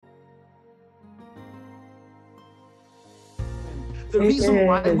The reason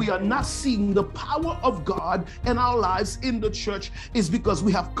why we are not seeing the power of God in our lives in the church is because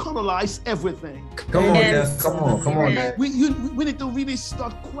we have colonized everything. Come on, yes. Come on. We need to really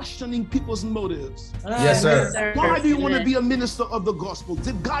start questioning people's motives. Yes, sir. Why do you want to be a minister of the gospel?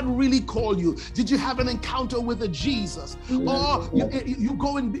 Did God really call you? Did you have an encounter with a Jesus? Or you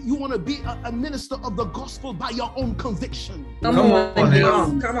go and you want to be a minister of the gospel by your own conviction? Come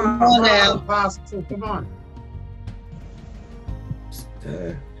on now, Pastor. Come on.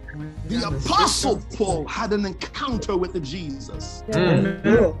 The Apostle Paul had an encounter with the Jesus.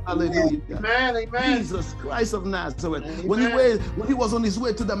 Hallelujah. Amen. Jesus Christ of Nazareth. When he was on his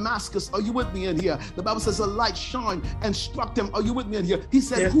way to Damascus, are you with me in here? The Bible says a light shined and struck him. Are you with me in here? He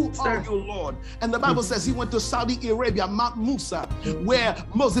said, who are you, Lord? And the Bible says he went to Saudi Arabia, Mount Musa, where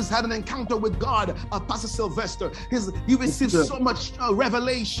Moses had an encounter with God, Pastor Sylvester. He received so much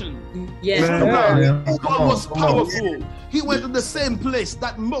revelation. God was powerful. He went to the same place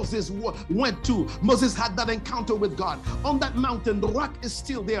that Moses went to. Moses had that encounter with God. On that mountain, the rock is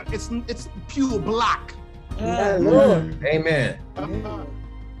still there. It's pure black. Amen.